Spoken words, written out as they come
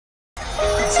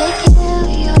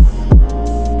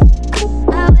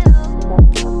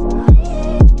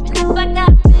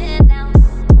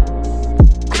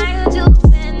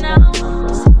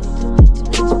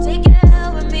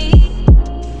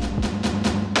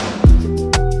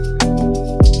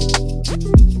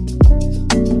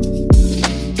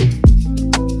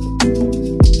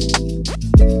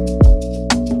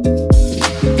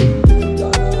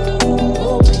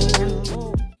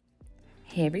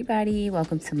Hey everybody,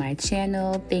 welcome to my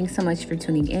channel. Thanks so much for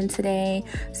tuning in today.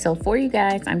 So for you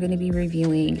guys, I'm going to be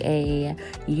reviewing a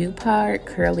U-part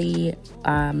curly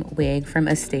wig from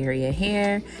Asteria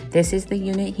hair. This is the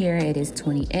unit here. It is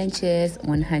 20 inches,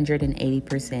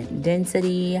 180%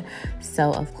 density.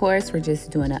 So of course, we're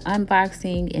just doing an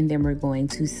unboxing and then we're going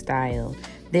to style.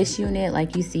 This unit,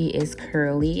 like you see, is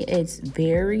curly. It's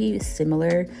very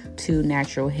similar to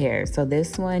natural hair. So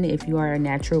this one, if you are a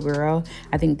natural girl,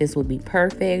 I think this will be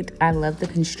perfect. I love the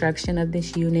construction of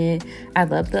this unit. I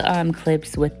love the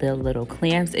clips with the little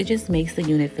clamps. It just makes the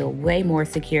unit feel way more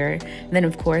secure. And then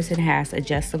of course it has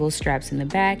adjustable straps in the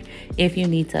back if you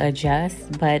need to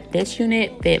adjust. But this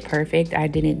unit fit perfect. I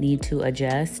didn't need to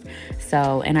adjust.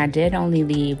 So, and I did only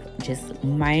leave just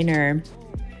minor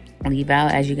leave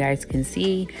out, as you guys can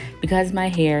see, because my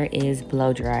hair is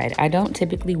blow dried. I don't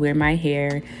typically wear my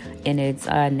hair in its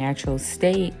natural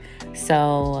state,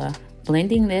 so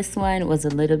blending this one was a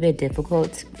little bit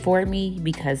difficult for me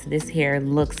because this hair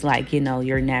looks like, you know,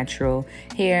 your natural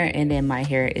hair, and then my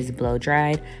hair is blow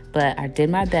dried. But I did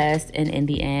my best, and in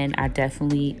the end I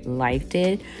definitely liked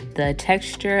it. The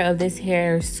texture of this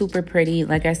hair is super pretty.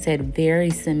 Like I said, very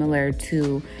similar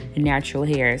to natural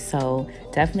hair. So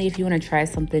definitely, if you want to try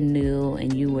something new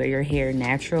and you wear your hair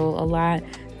natural a lot,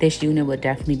 this unit would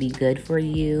definitely be good for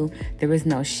you. There was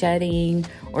no shedding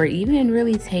or even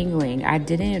really tangling. I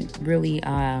didn't really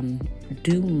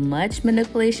do much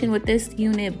manipulation with this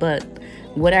unit, but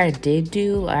what I did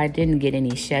do, I didn't get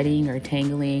any shedding or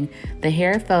tangling. The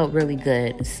hair felt really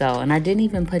good. So, and I didn't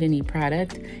even put any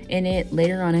product in it.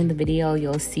 Later on in the video,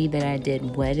 you'll see that I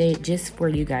did wet it just for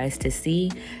you guys to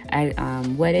see. I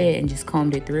wet it and just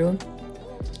combed it through.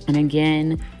 And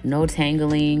again, no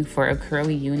tangling. For a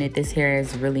curly unit, this hair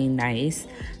is really nice.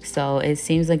 So it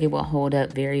seems like it will hold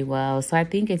up very well. So I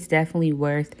think it's definitely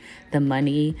worth the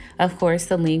money. Of course,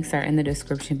 the links are in the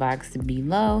description box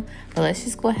below. But let's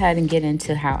just go ahead and get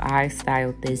into how I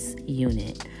styled this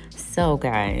unit. So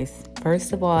guys,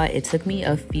 first of all, it took me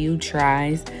a few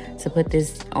tries to put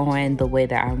this on the way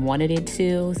that I wanted it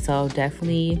to. So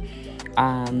definitely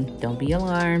don't be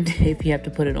alarmed if you have to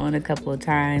put it on a couple of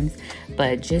times,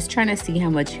 but just trying to see how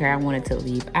much hair I wanted to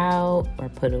leave out or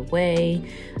put away.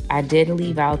 I did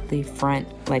leave out the front,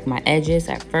 like my edges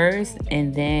at first,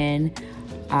 and then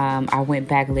I went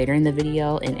back later in the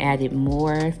video and added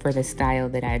more for the style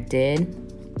that I did.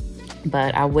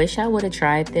 But I wish I would have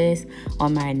tried this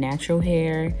on my natural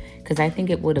hair because I think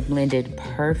it would have blended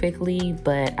perfectly,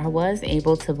 but I was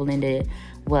able to blend it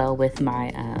well with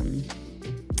my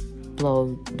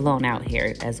blown out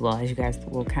hair as well, as you guys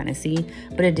will kind of see.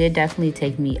 But it did definitely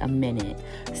take me a minute.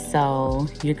 So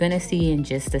you're gonna see in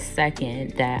just a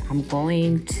second that I'm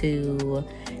going to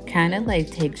kind of like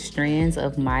take strands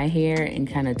of my hair and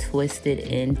kind of twist it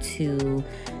into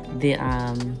the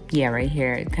right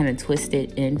here, kind of twist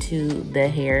it into the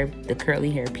hair, the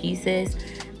curly hair pieces.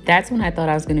 That's when I thought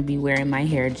I was going to be wearing my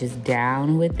hair just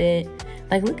down with it.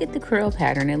 Like, look at the curl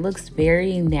pattern. It looks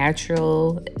very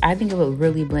natural. I think it would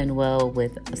really blend well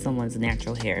with someone's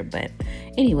natural hair. But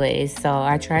anyways, so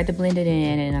I tried to blend it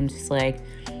in and I'm just like,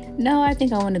 no, I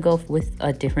think I want to go with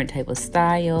a different type of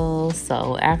style.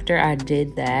 So after I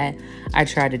did that, I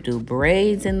tried to do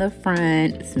braids in the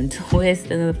front, some twists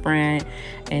in the front,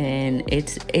 and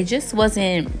it just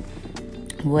wasn't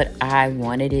what I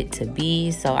wanted it to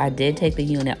be. So I did take the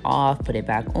unit off, put it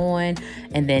back on,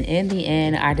 and then in the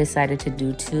end I decided to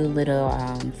do two little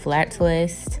flat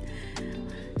twists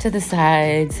to the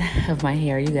sides of my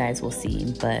hair. You guys will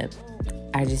see, but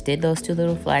I just did those two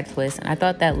little flat twists, and I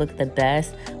thought that looked the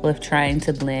best with trying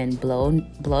to blend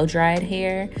blow dried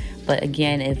hair. But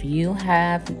again, if you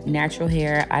have natural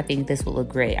hair, I think this would look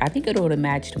great. I think it would have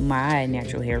matched my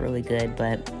natural hair really good,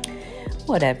 but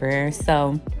whatever.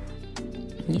 So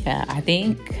yeah, I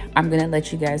think I'm gonna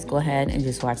let you guys go ahead and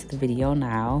just watch the video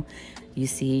now. You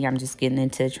see, I'm just getting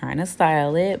into trying to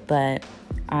style it, but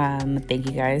thank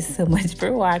you guys so much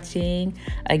for watching.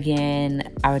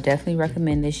 Again, I would definitely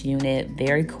recommend this unit.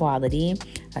 Very quality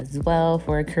as well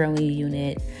for a curly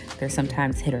unit. They're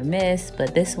sometimes hit or miss,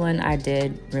 but this one I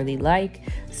did really like.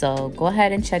 So go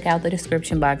ahead and check out the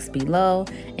description box below.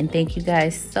 And thank you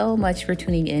guys so much for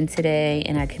tuning in today,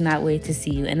 and I cannot wait to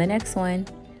see you in the next one.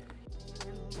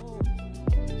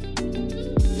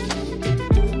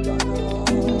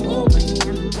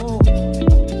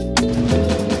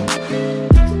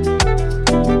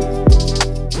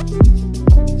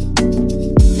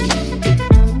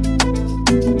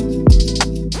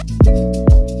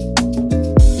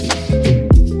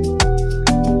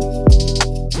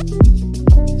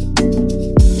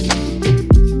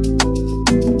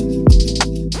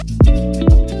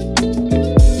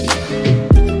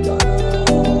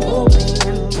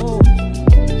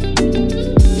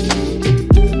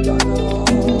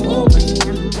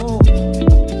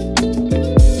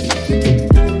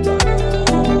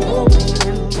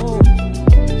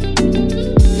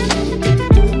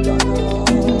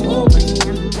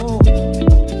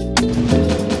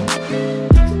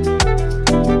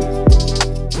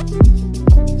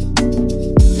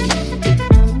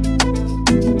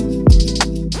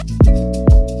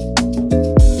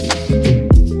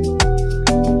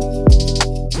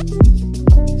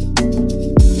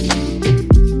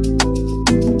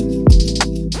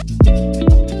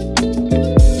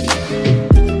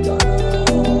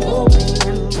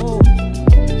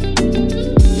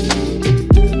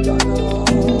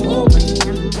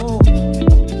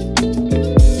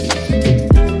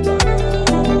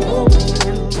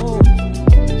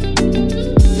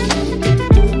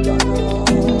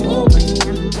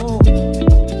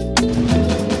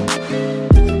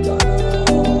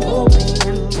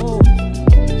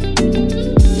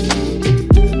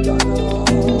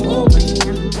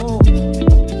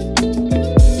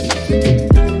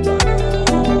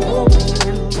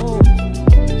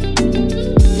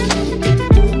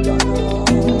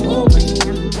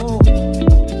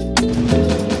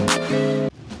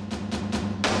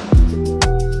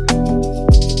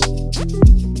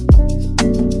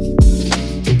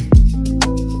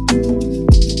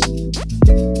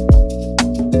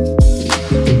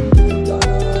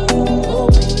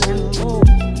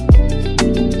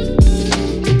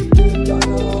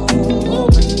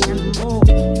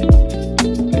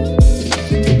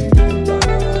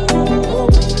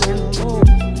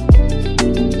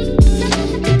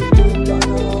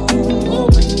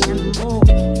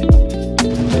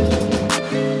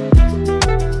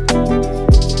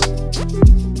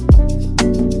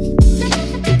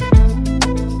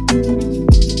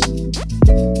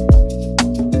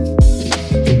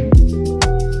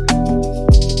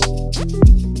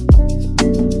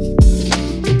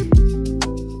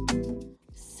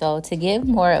 So to give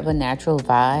more of a natural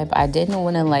vibe, I didn't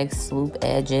want to like swoop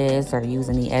edges or use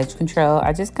any edge control.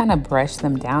 I just kind of brushed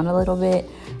them down a little bit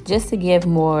just to give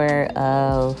more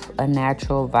of a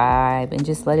natural vibe and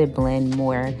just let it blend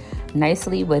more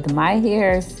nicely with my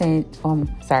hair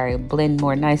blend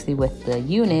more nicely with the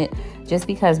unit. Just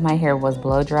because my hair was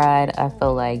blow dried, I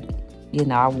feel like, you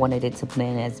know, I wanted it to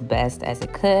blend as best as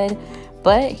it could.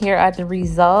 But here are the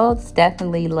results.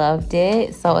 Definitely loved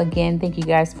it. So again, thank you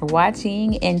guys for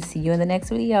watching and see you in the next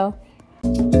video.